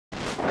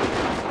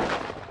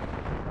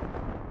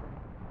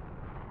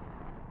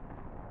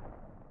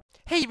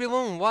Hey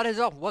everyone, what is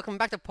up? Welcome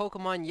back to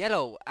Pokemon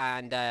Yellow,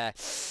 and I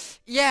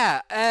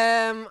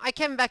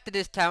came back to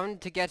this town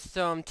to get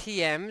some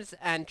TMs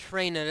and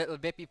train a little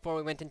bit before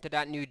we went into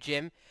that new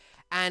gym,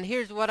 and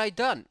here's what I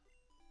done.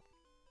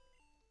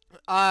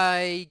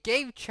 I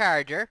gave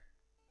Charger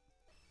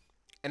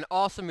an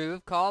awesome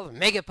move called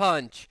Mega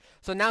Punch,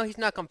 so now he's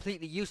not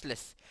completely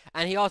useless,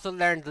 and he also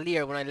learned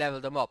Leer when I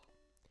leveled him up.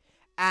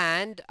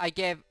 And I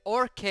gave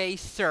Ork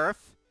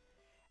Surf,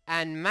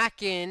 and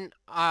Makkened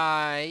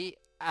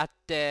at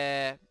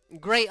the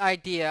great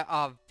idea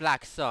of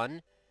Black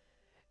Sun,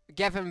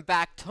 gave him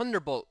back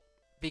Thunderbolt,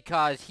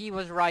 because he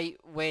was right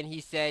when he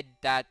said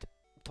that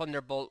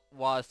Thunderbolt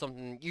was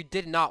something you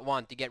did not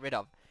want to get rid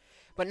of.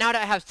 But now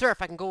that I have Surf,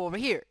 I can go over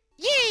here.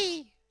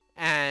 Yay!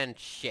 And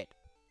shit.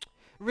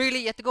 Really?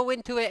 You have to go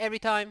into it every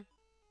time?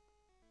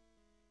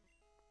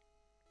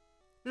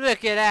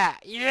 Look at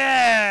that!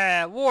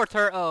 Yeah! War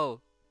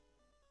Turtle!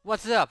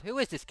 What's up? Who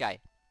is this guy?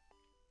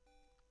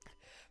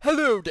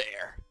 Hello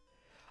there.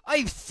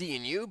 I've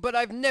seen you, but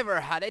I've never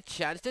had a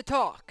chance to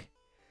talk.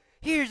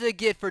 Here's a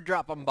gift for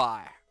dropping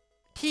by.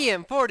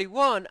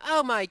 TM41,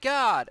 oh my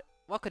god!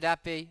 What could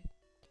that be?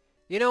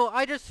 You know,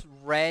 I just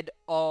read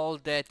all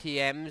the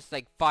TMs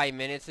like 5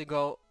 minutes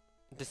ago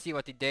to see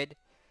what they did.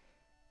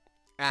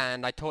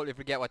 And I totally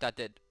forget what that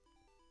did.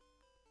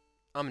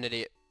 I'm an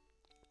idiot.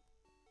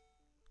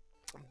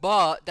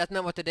 But that's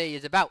not what today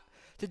is about.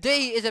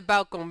 Today is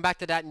about going back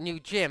to that new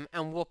gym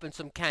and whooping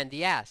some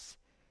candy ass.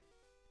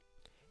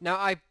 Now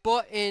I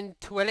bought in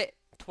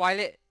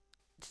Twilight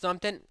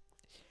something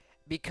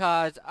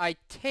because I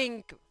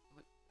think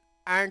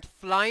aren't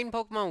flying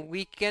Pokemon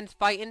weak against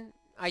fighting.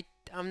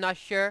 I'm not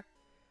sure.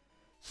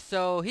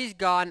 So he's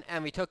gone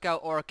and we took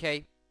out Ork,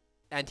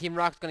 and Team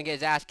Rock's gonna get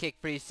his ass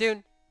kicked pretty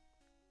soon.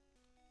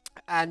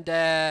 And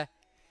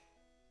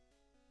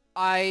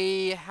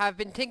I have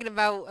been thinking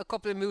about a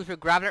couple of moves for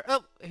Graveler.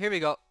 Oh, here we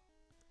go.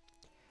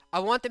 I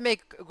want to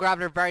make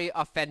Graveler very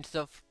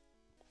offensive.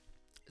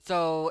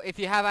 So if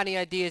you have any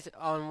ideas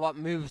on what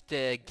moves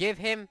to give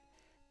him,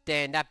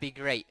 then that'd be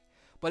great.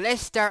 But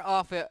let's start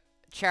off with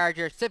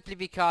Charger simply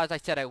because I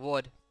said I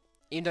would.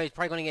 Even though he's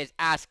probably going to get his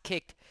ass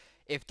kicked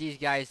if these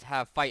guys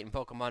have fighting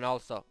Pokemon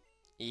also.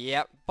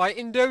 Yep,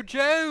 Fighting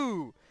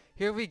Dojo!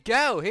 Here we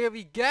go, here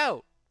we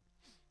go!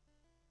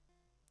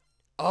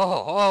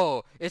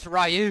 Oh, it's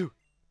Ryu!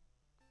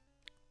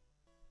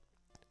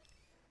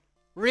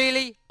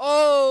 Really?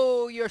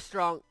 Oh, you're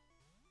strong.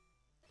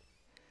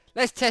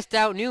 Let's test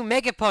out new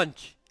Mega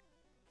Punch.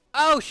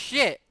 Oh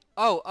shit.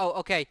 Oh,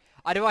 okay.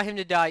 I don't want him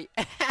to die.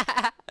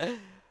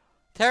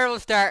 Terrible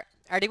start.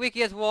 Are they weak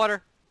against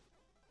water?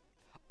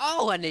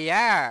 Oh, and they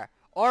are.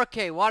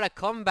 Okay, what a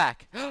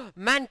comeback.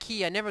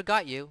 Mankey, I never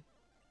got you.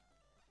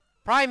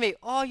 Primate.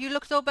 Oh, you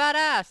look so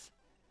badass.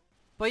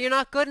 But you're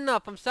not good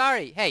enough. I'm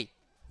sorry. Hey,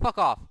 fuck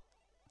off.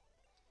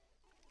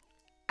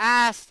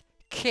 Ass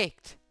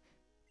kicked.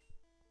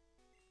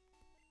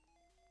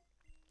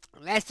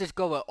 Let's just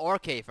go with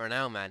Ork for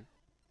now, man.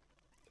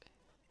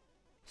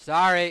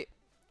 Sorry.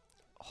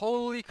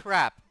 Holy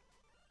crap.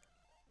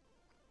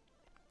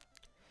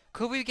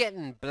 Could we be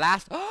getting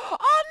blast? Oh,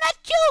 that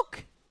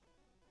joke!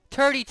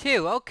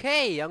 32.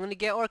 Okay, I'm gonna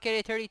get Ork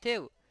at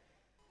 32.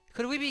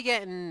 Could we be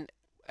getting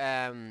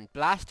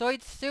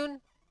Blastoids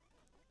soon?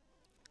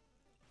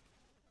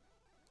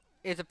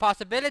 It's a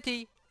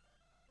possibility.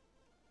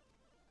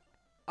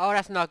 Oh,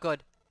 that's not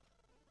good.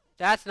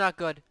 That's not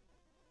good.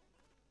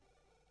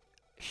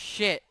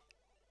 Shit.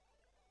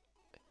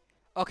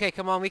 Okay,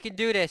 come on, we can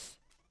do this.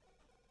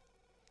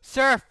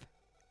 Surf.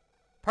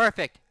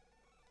 Perfect.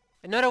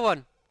 Another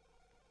one.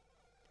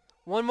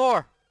 One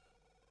more.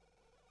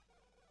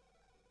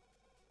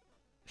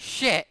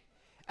 Shit.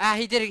 Ah,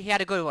 he did it. He had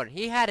a good one.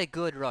 He had a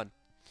good run.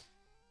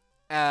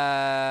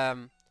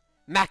 Makkened.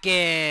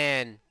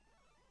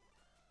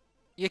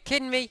 You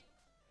kidding me?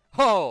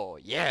 Oh,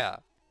 yeah.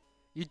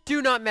 You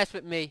do not mess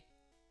with me.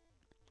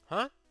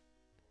 Huh?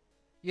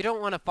 You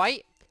don't want to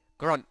fight?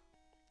 Grunt.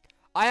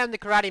 I am the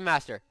karate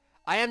master.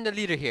 I am the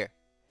leader here.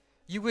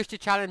 You wish to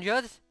challenge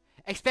us?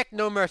 Expect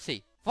no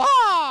mercy.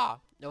 Wah!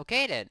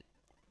 Okay then.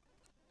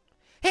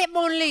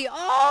 Hitmonlee!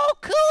 Oh,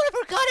 cool! I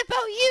forgot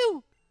about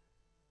you!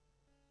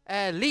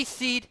 Leaf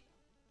Seed.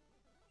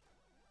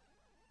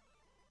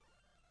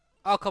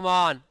 Oh, come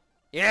on.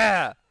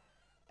 Yeah!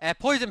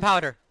 Poison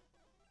Powder.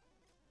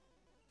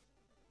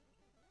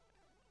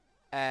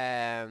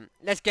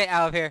 Let's get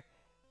out of here.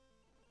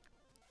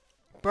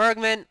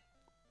 Bergman.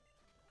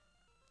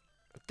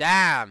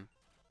 Damn.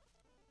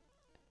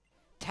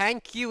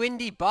 Thank you,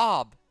 Indy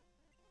Bob.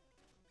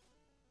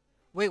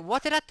 Wait,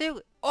 what did that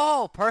do?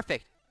 Oh,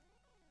 perfect.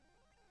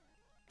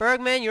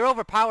 Bergman, you're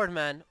overpowered,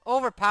 man.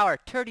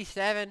 Overpowered.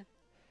 37.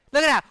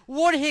 Look at that.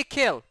 One hit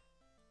kill.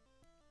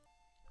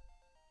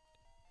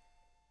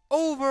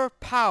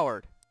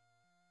 Overpowered.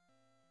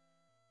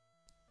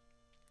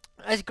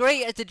 As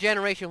great as the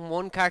Generation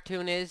 1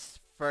 cartoon is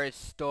for its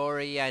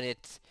story and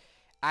its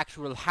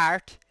actual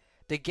heart,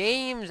 the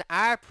games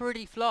are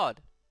pretty flawed.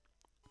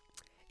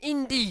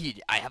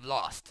 Indeed, I have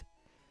lost.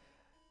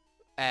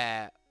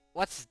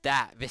 What's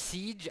that?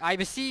 Besiege? I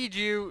besiege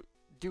you.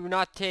 Do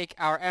not take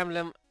our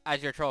emblem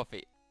as your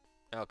trophy.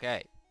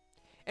 Okay.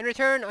 In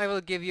return, I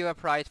will give you a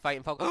prize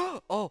fighting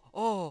Pokemon.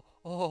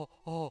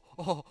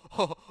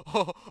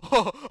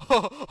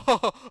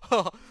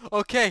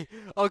 Okay,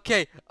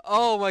 okay.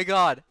 Oh my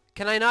god.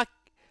 Can I not?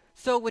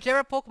 So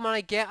whichever Pokemon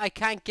I get, I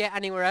can't get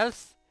anywhere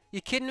else?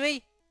 You kidding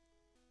me?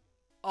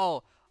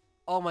 Oh,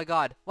 oh my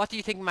god. What do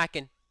you think,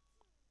 Macken?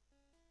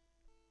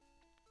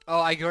 Oh,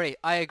 I agree.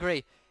 I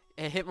agree.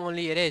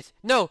 Hitmonlee it is.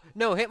 No,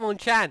 no,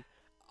 Hitmonchan.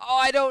 Oh,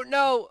 I don't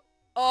know.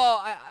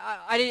 Oh,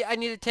 I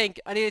need to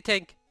think. I need to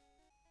think.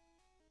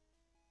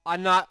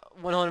 I'm not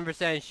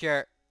 100%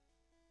 sure.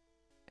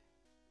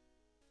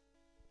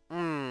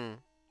 No,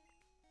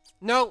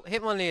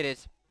 Hitmonlee it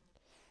is.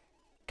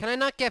 Can I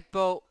not get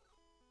Bo?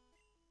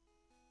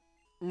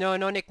 No,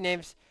 no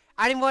nicknames.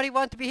 Anybody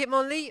want to be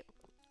Hitmonlee?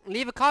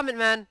 Leave a comment,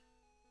 man.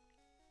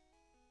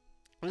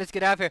 Let's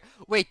get out of here.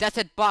 Wait, that's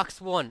at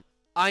box 1.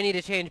 I need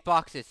to change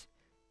boxes.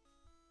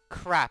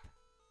 Crap.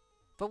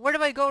 But where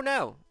do I go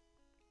now?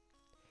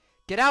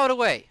 Get out of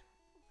the way.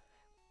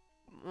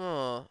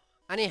 Oh,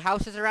 any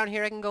houses around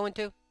here I can go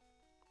into?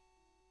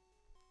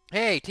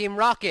 Hey, Team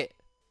Rocket.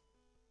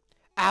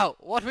 Ow,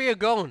 what were you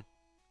going?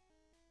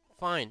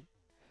 Fine.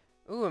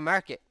 Ooh, a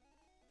market.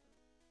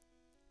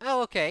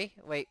 Oh, okay.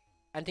 Wait,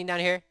 anything down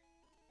here?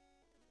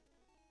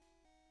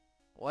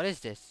 What is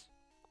this?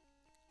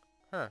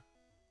 Huh.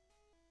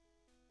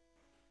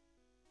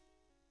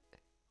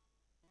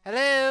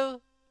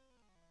 Hello?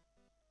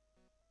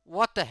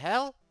 What the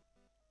hell?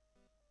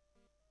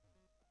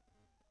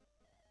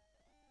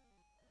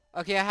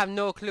 Okay, I have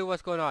no clue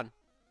what's going on.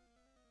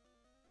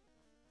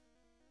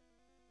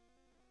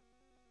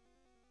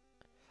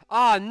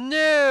 Oh,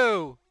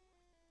 no!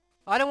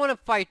 I don't want to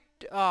fight.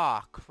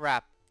 Oh,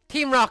 crap.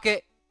 Team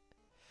Rocket!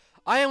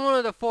 I am one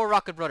of the 4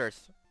 Rocket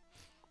Brothers.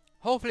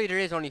 Hopefully there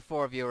is only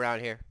 4 of you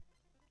around here.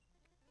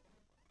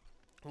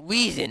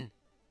 Weezin.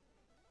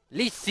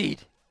 Leech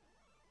Seed.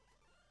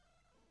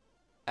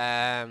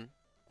 Vine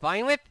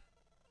Whip?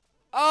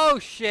 Oh,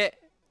 shit!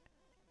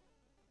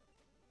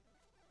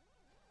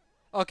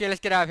 Okay, let's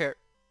get out of here.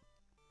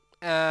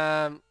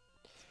 I'm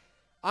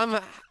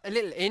a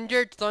little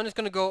injured, so I'm just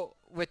gonna go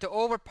with the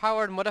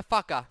overpowered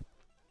motherfucker.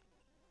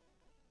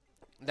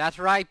 That's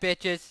right,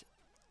 bitches.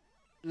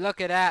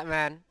 Look at that,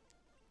 man.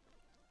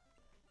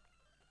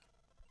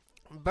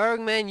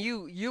 Bergman,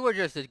 you are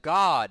just a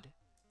god.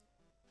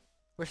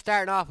 We're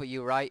starting off with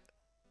you, right?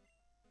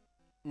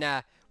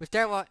 Nah, we'll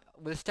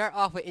start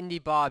off with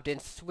Indie Bob, then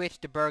switch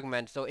to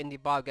Bergman, so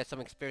Indie Bob gets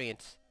some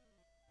experience.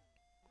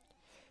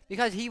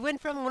 Because he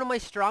went from one of my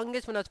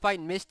strongest when I was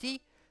fighting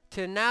Misty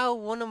to now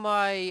one of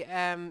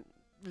my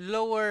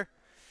lower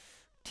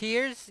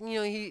tiers. You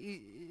know,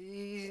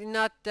 he's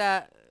not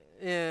that.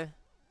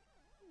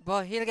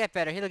 But he'll get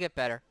better. He'll get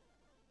better.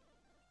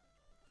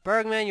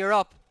 Bergman, you're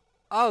up.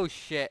 Oh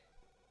shit.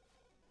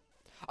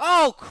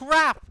 Oh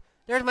crap!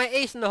 There's my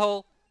ace in the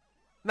hole.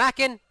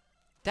 Macken,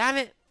 damn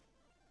it!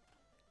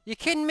 You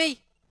kidding me?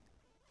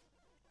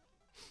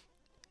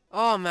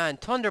 Oh man,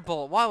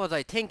 Thunderbolt. What was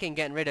I thinking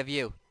getting rid of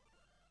you?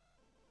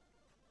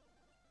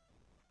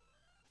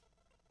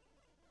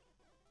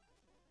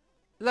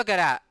 Look at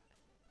that.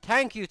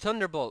 Thank you,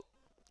 Thunderbolt.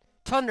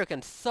 Thunder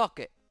can suck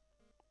it.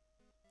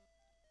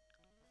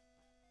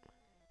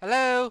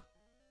 Hello?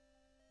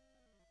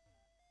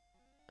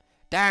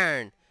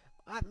 Darn.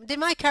 Did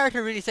my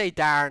character really say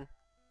darn?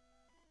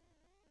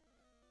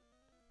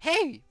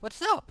 Hey,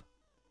 what's up?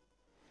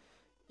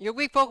 Your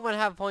weak Pokemon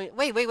have point.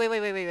 Wait.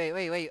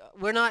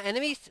 We're not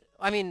enemies?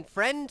 I mean,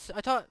 friends?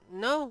 I thought.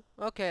 No?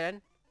 Okay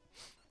then.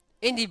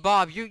 Indie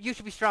Bob, you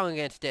should be strong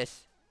against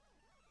this.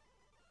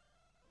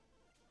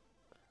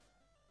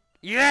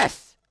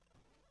 Yes!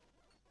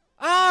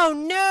 Oh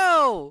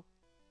no!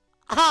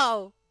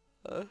 Oh!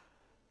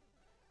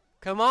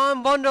 Come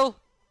on, bundle!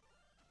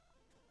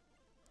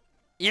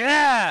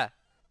 Yeah!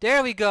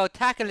 There we go,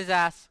 tackle his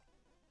ass.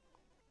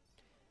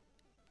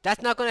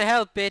 That's not gonna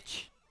help,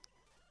 bitch.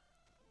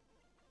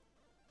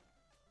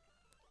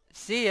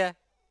 See ya.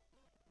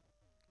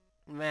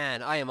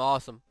 Man, I am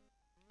awesome.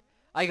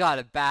 I got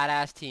a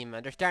badass team,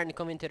 man. They're starting to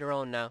come into their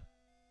own now.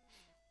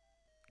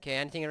 Okay,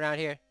 anything around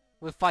here?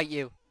 We'll fight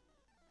you.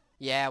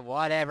 Yeah,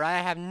 whatever. I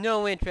have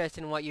no interest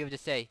in what you have to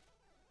say.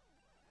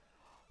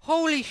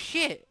 Holy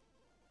shit!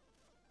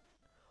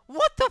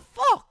 What the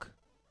fuck?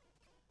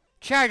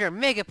 Charger,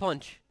 Mega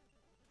Punch.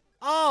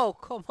 Oh,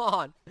 come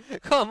on.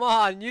 Come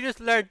on, you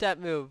just learned that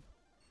move.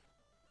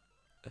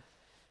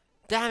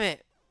 Damn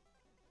it.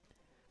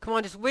 Come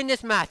on, just win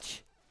this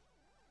match.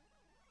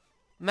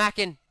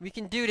 Macken, we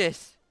can do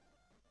this.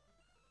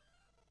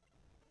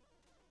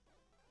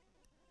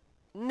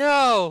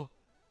 No!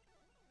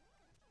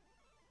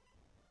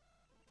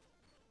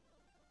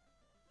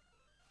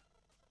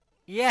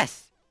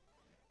 Yes!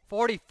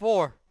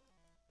 44.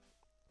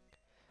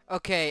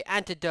 Okay,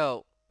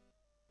 antidote.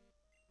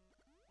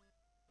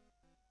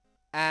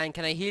 And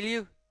can I heal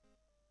you?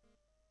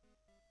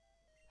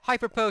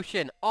 Hyper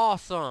potion,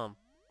 awesome.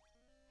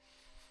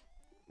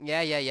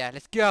 Yeah,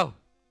 let's go.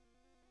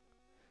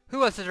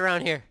 Who else is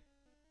around here?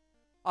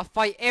 I'll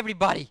fight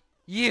everybody.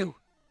 You.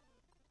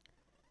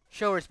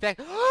 Show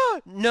respect.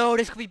 No,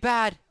 this could be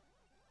bad.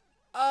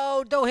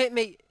 Oh, don't hit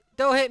me.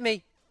 Don't hit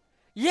me.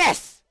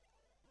 Yes!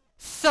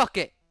 Suck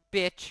it,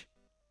 bitch.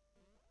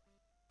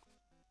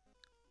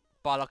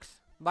 Bollocks.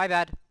 My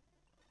bad.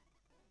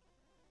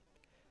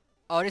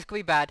 Oh, this could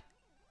be bad.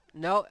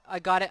 No, I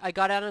got it. I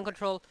got it under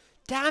control.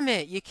 Damn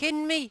it. You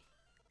kidding me?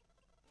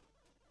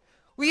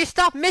 Will you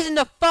stop missing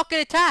the fucking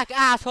attack,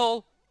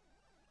 asshole?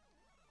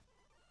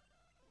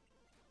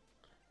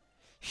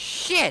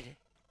 Shit.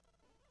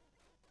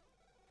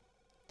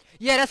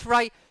 Yeah, that's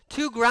right.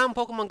 2 ground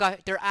Pokemon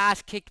got their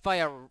ass kicked by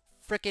a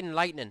freaking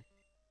lightning.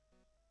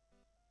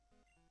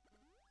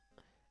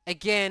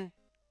 Again.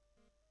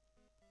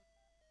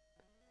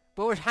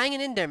 But we're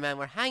hanging in there, man.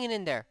 We're hanging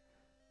in there.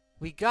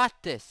 We got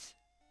this.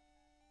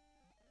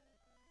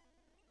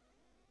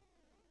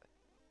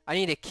 I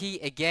need a key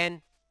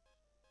again.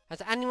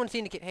 Has anyone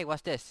seen the key? Hey,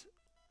 what's this?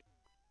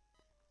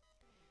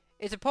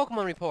 It's a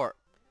Pokemon report.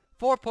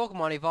 4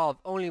 Pokemon evolved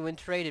only when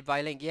traded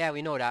by Link. Yeah,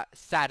 we know that.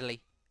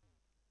 Sadly.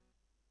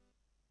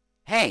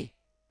 Hey!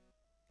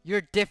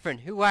 You're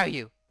different. Who are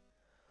you?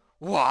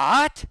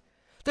 What?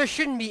 There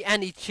shouldn't be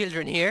any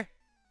children here.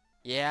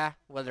 Yeah,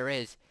 well there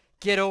is.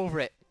 Get over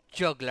it,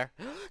 juggler.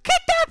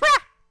 Kadabra!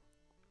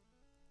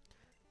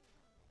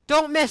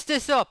 Don't mess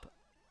this up.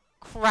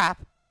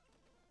 Crap.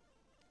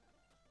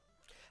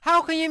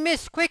 How can you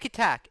miss Quick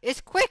Attack? It's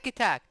Quick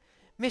Attack.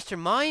 Mr.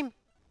 Mime.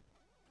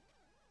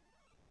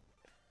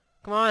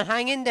 Come on,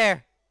 hang in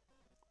there.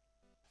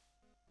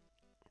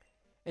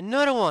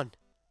 Another one.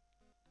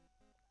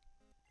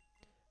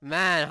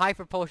 Man,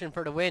 Hyper Potion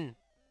for the win.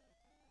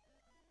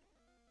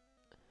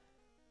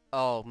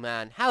 Oh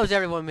man, how's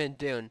everyone been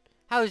doing?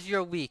 How's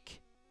your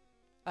week?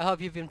 I hope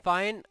you've been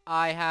fine.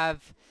 I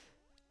have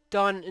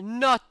done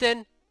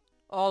nothing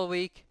all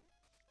week.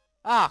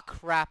 Ah,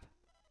 crap.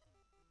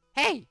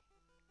 Hey!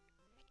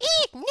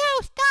 Eek, no,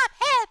 stop,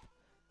 help!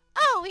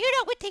 Oh, you're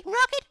not with Team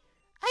Rocket?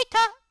 I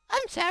thought,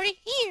 I'm sorry.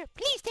 Here,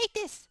 please take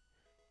this.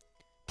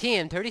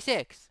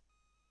 TM36.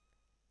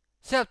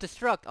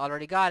 Self-destruct,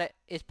 already got it.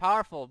 It's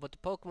powerful, but the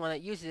Pokemon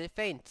that uses it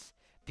faints.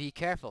 Be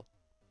careful.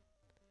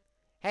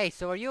 Hey,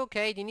 so are you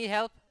okay? Do you need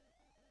help?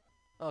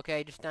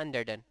 Okay, just stand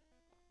there then.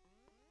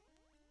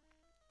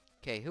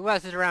 Okay, who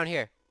else is around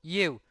here?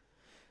 You.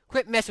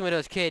 Quit messing with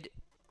us, kid.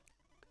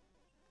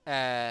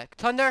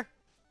 Thunder?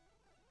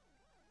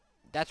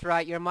 That's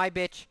right, you're my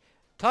bitch.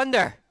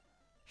 Thunder!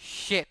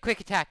 Shit, Quick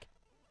Attack.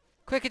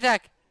 Quick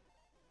Attack!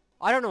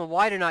 I don't know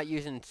why they're not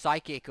using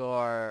Psychic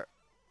or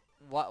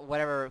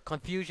whatever,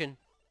 Confusion.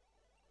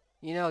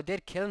 You know,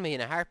 they'd kill me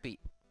in a heartbeat.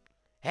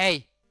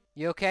 Hey,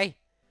 you okay?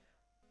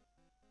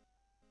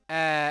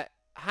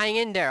 Hang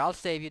in there, I'll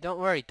save you. Don't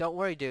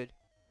worry, dude.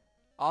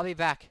 I'll be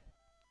back.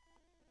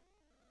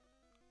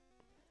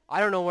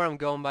 I don't know where I'm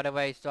going, by the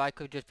way, so I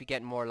could just be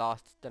getting more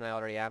lost than I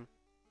already am.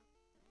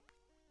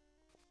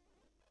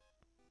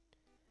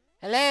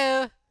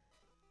 Hello?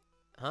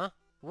 Huh?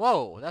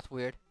 Whoa, that's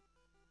weird.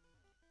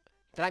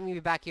 Did I mean be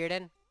back here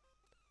then?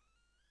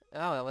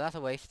 Oh, well, that's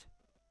a waste.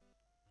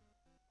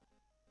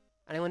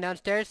 Anyone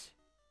downstairs?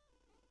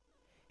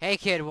 Hey,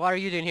 kid, what are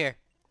you doing here?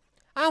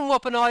 I'm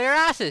whooping all your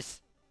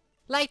asses!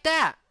 Like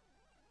that!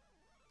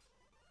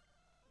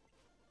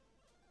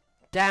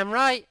 Damn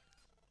right!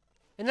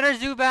 Another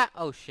Zubat!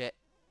 Oh, shit.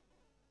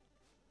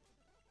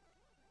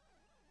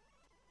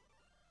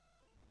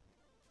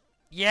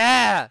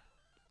 Yeah!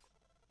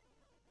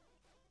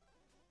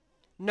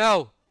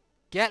 No!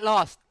 Get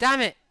lost!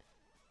 Damn it!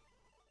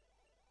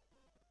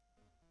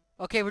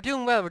 Okay, we're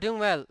doing well, we're doing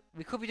well.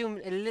 We could be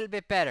doing a little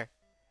bit better.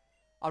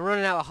 I'm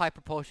running out of Hyper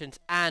Potions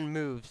and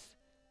moves.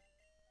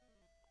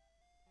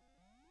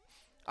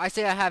 I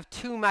say I have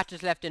 2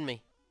 matches left in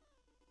me.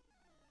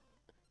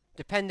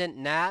 Dependent,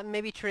 nah,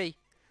 maybe 3.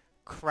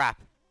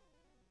 Crap.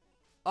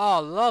 Oh,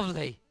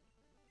 lovely.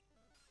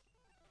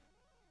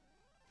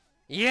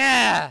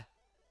 Yeah!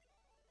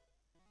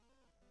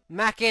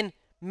 Makkened,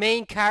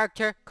 main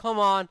character, come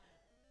on.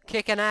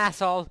 Kicking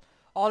ass all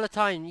the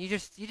time. You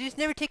just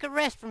never take a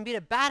rest from being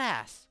a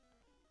badass.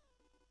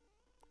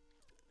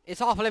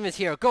 It's off limits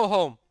here. Go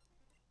home.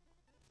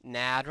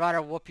 Nah, I'd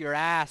rather whoop your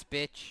ass,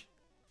 bitch.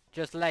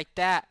 Just like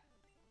that.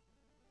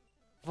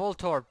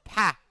 Voltorb,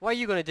 pa! What are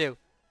you gonna do?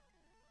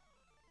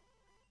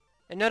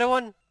 Another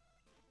one?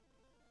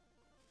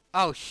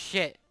 Oh,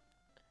 shit.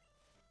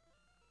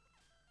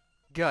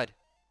 Good.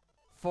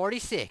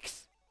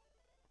 46.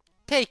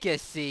 Take a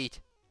seat.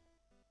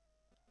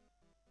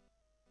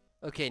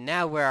 Okay,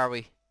 now where are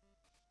we?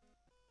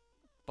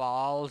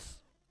 Balls.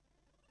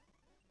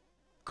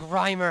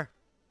 Grimer.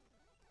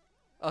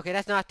 Okay,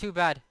 that's not too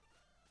bad.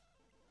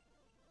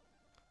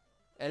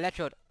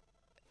 Electrode.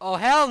 Oh,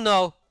 hell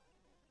no!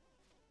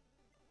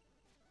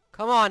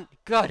 Come on,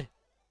 good.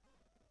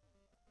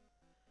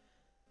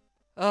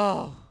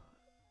 Oh.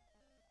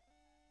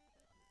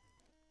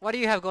 What do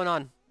you have going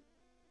on?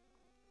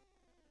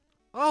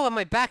 Oh, am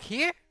I back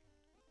here?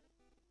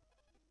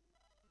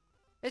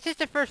 Is this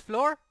the first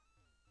floor?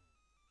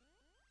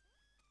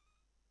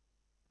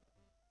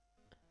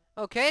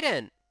 Okay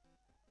then.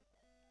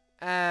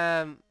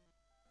 I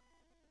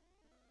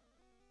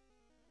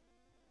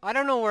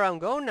don't know where I'm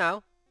going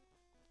now.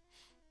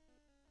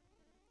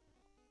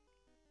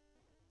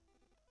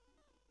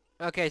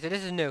 Okay, so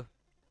this is new.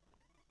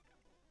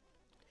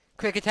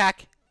 Quick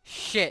attack.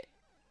 Shit.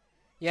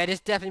 Yeah, this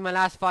is definitely my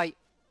last fight.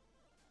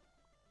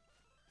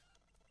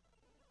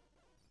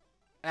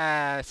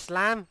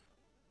 Slam.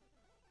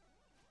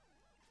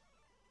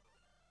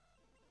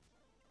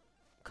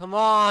 Come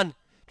on.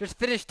 Just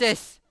finish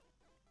this.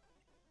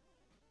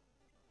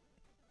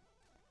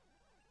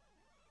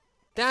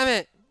 Damn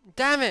it.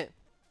 Damn it.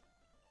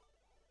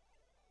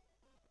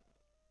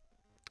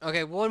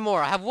 Okay, one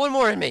more. I have one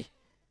more in me.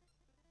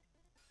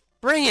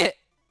 Bring it.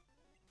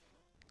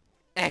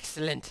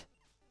 Excellent.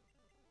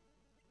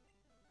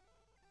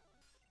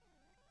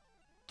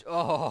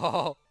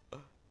 Oh.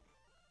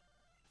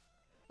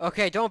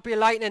 Okay, don't be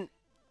lightning.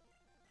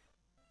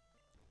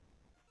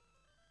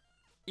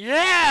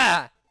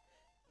 Yeah!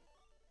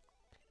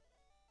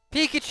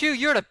 Pikachu,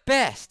 you're the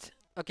best.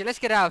 Okay, let's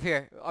get out of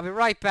here. I'll be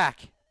right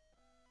back.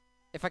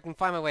 If I can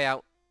find my way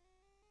out.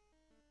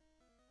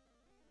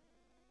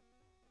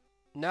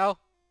 No?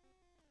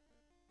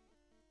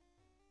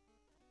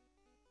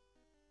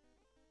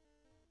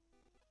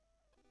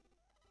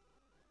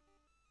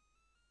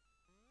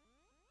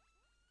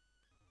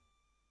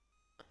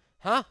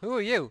 Huh? Who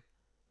are you?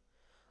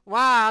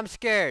 Wow, I'm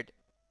scared.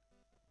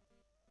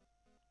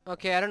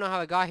 Okay, I don't know how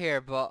I got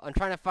here, but I'm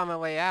trying to find my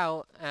way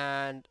out,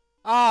 and...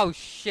 Oh,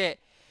 shit.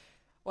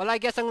 Well, I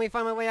guess I'm going to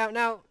find my way out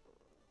now.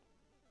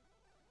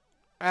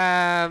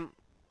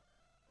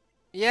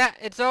 Yeah,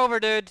 it's over,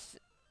 dudes.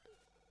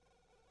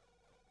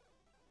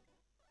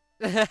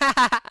 Oh,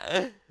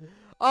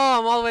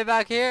 I'm all the way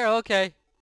back here? Okay.